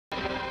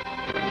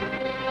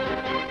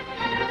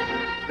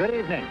Good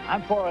evening.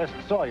 I'm Forrest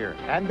Sawyer,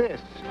 and this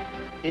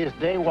is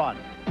Day One.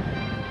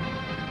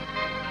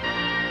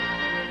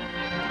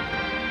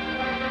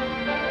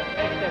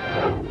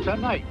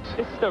 Tonight,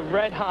 this is the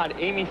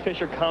red-hot Amy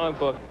Fisher comic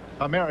book.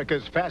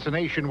 America's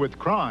fascination with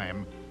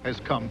crime has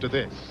come to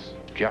this.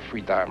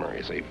 Jeffrey Dahmer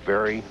is a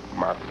very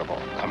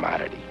marketable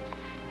commodity,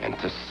 and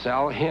to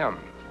sell him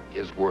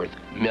is worth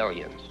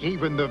millions.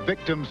 Even the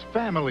victims'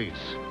 families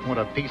want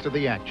a piece of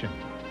the action.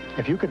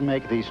 If you could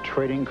make these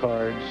trading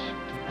cards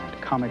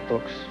and comic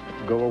books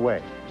go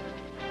away,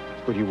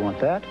 would you want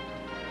that,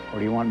 or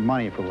do you want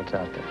money for what's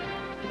out there?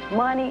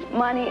 Money,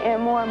 money,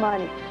 and more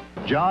money.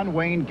 John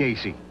Wayne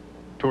Gacy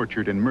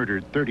tortured and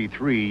murdered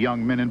 33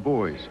 young men and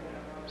boys,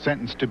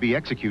 sentenced to be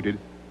executed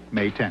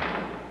May 10th.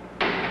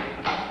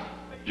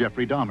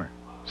 Jeffrey Dahmer,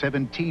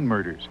 17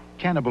 murders,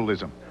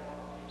 cannibalism,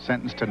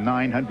 sentenced to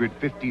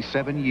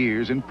 957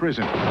 years in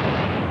prison.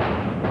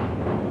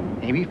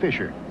 Amy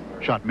Fisher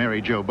shot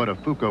Mary Jo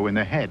Buttafuoco in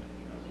the head,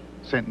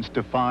 sentenced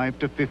to 5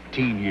 to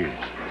 15 years.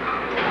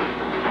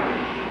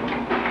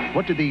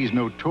 What do these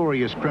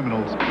notorious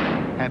criminals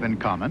have in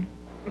common?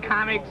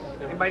 Comics.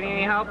 Anybody need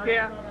any help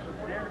here?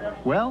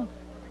 Well,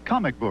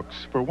 comic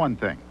books, for one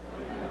thing.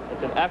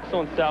 It's an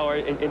excellent seller.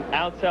 It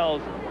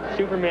outsells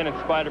Superman and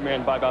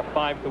Spider-Man by about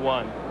 5 to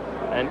 1.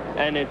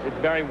 And it's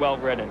very well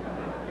written.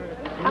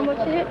 How much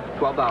is it?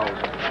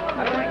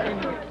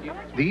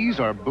 $12. These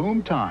are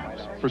boom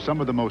times for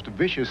some of the most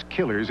vicious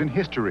killers in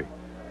history.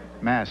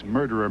 Mass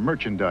murderer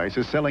merchandise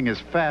is selling as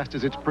fast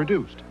as it's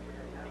produced,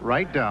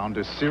 right down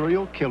to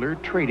serial killer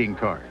trading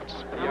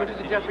cards. How much is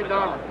it, Jeffrey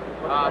Dahmer?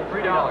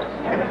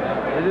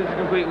 $3. Is this a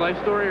complete life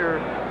story, or?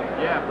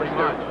 Yeah, pretty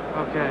much.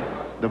 Okay.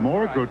 The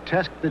more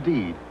grotesque the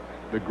deed,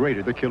 the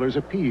greater the killer's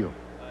appeal.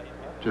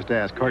 Just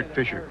ask Hart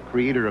Fisher,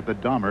 creator of the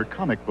Dahmer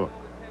comic book.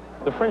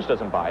 The French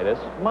doesn't buy this.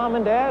 Mom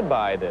and Dad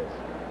buy this.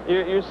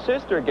 Your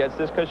sister gets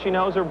this because she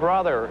knows her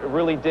brother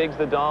really digs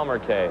the Dahmer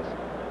case.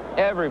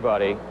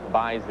 Everybody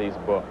buys these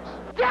books.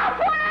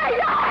 Jeffrey,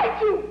 I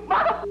hate you,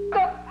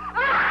 motherfucker! I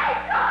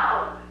hate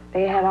you!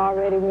 They had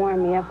already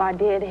warned me if I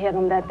did hit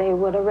them that they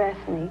would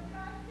arrest me.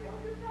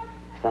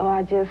 So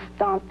I just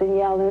stomped and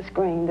yelled and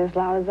screamed as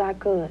loud as I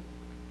could.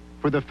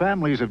 For the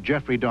families of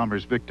Jeffrey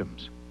Dahmer's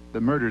victims,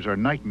 the murders are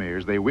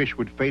nightmares they wish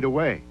would fade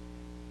away.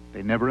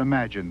 They never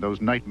imagined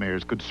those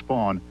nightmares could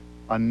spawn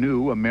a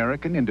new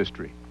American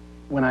industry.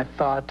 When I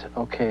thought,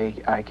 okay,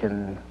 I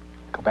can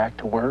go back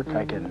to work,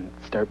 I can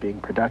start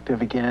being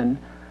productive again,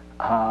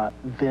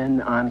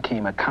 then on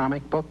came a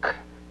comic book,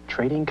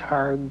 trading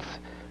cards.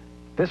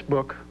 This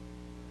book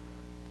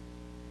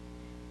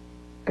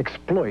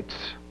exploits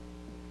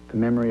the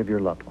memory of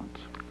your loved ones.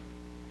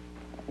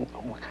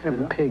 What kind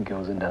of a pig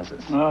goes and does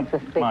this? Well,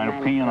 my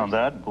opinion on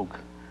that book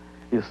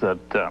is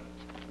that the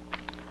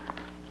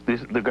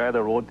guy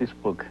that wrote this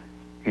book,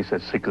 he's a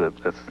secret.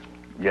 That's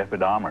Jeffrey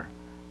Dahmer.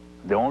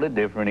 The only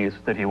difference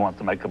is that he wants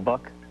to make a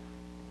buck.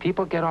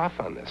 People get off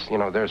on this. You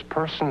know, there's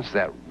persons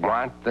that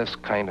want this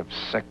kind of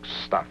sick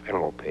stuff and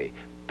will pay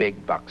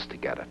big bucks to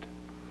get it.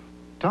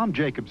 Tom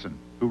Jacobson,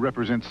 who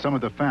represents some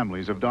of the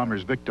families of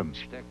Dahmer's victims,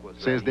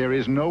 says there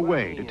is no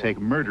way to take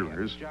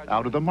murderers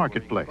out of the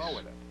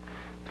marketplace.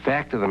 The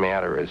fact of the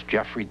matter is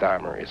Jeffrey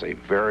Dahmer is a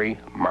very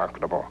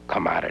marketable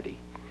commodity,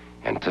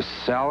 and to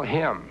sell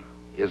him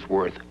is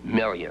worth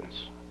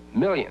millions.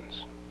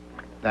 Millions.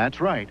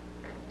 That's right.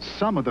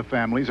 Some of the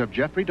families of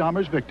Jeffrey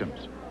Dahmer's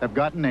victims have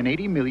gotten an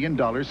 $80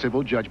 million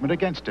civil judgment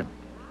against him.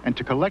 And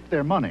to collect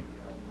their money,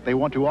 they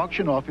want to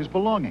auction off his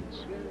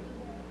belongings.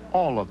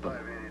 All of them.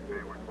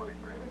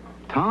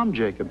 Tom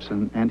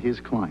Jacobson and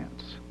his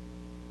clients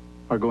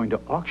are going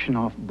to auction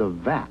off the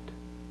vat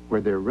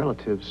where their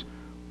relatives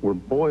were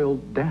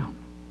boiled down.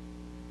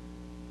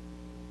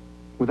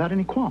 Without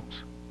any qualms.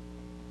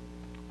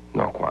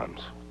 No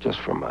qualms,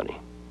 just for money.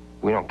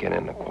 We don't get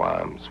into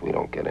qualms. We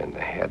don't get into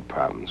head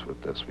problems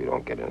with this. We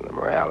don't get into the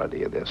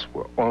morality of this.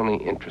 We're only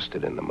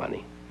interested in the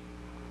money.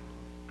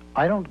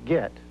 I don't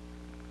get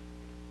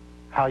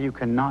how you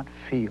cannot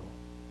feel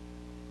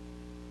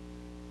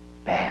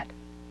bad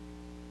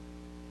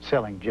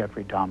selling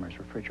Jeffrey Dahmer's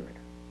refrigerator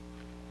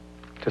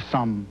to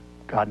some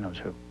God knows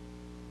who.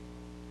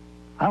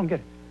 I don't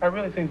get it. I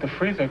really think the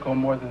freezer go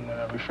more than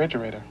the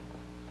refrigerator.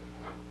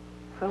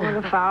 So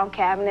the file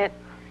cabinet,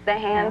 the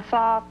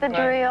handsaw, the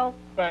drill.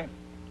 Right.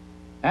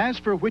 As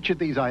for which of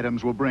these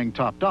items will bring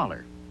top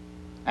dollar,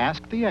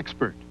 ask the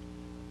expert.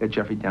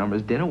 Jeffrey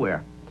Dahmer's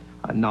dinnerware,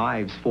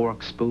 knives,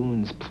 forks,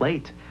 spoons,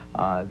 plate.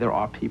 There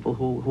are people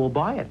who will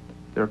buy it.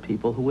 There are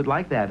people who would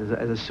like that as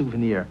a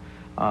souvenir.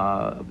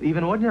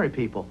 Even ordinary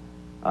people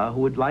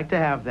who would like to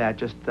have that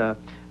just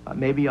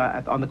maybe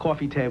on the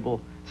coffee table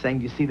saying,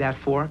 do you see that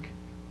fork?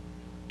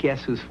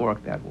 Guess whose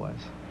fork that was.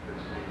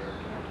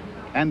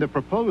 And the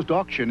proposed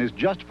auction is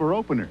just for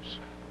openers.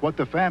 What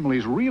the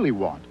families really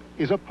want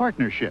is a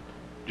partnership.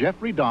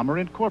 Jeffrey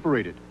Dahmer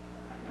Incorporated.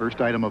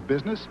 First item of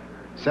business,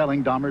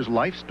 selling Dahmer's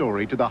life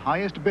story to the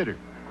highest bidder,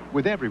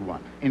 with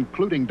everyone,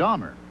 including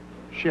Dahmer,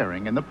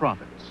 sharing in the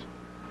profits.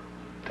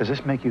 Does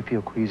this make you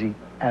feel queasy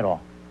at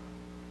all?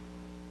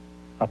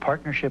 A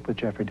partnership with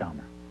Jeffrey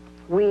Dahmer?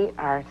 We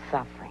are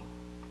suffering.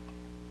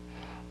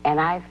 And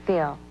I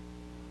feel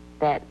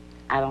that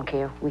I don't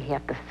care if we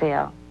have to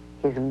sell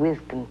his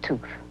wisdom tooth.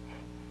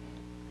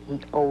 He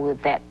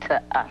owed that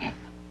to us.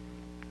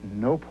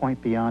 No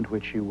point beyond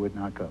which you would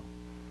not go.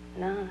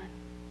 None.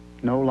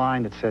 No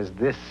line that says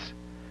this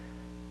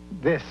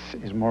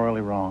is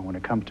morally wrong when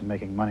it comes to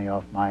making money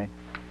off my...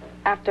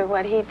 After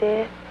what he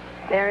did,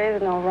 there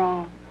is no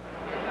wrong.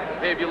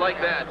 Hey, if you like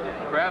that,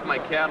 grab my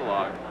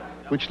catalog.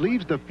 Which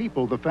leaves the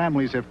people the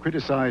families have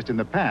criticized in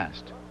the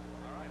past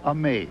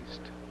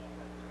amazed.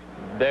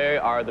 They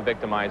are the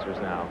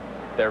victimizers now.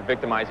 They're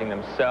victimizing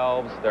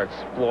themselves, they're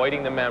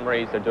exploiting the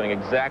memories, they're doing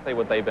exactly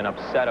what they've been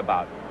upset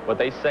about. What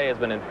they say has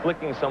been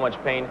inflicting so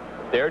much pain,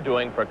 they're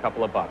doing for a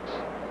couple of bucks.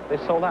 They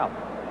sold out.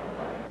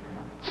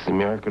 It's the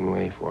American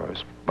way for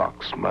us.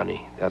 Bucks,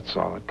 money, that's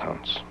all that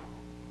counts.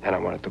 And I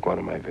want it to go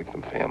to my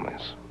victim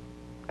families.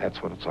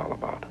 That's what it's all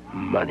about,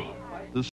 money.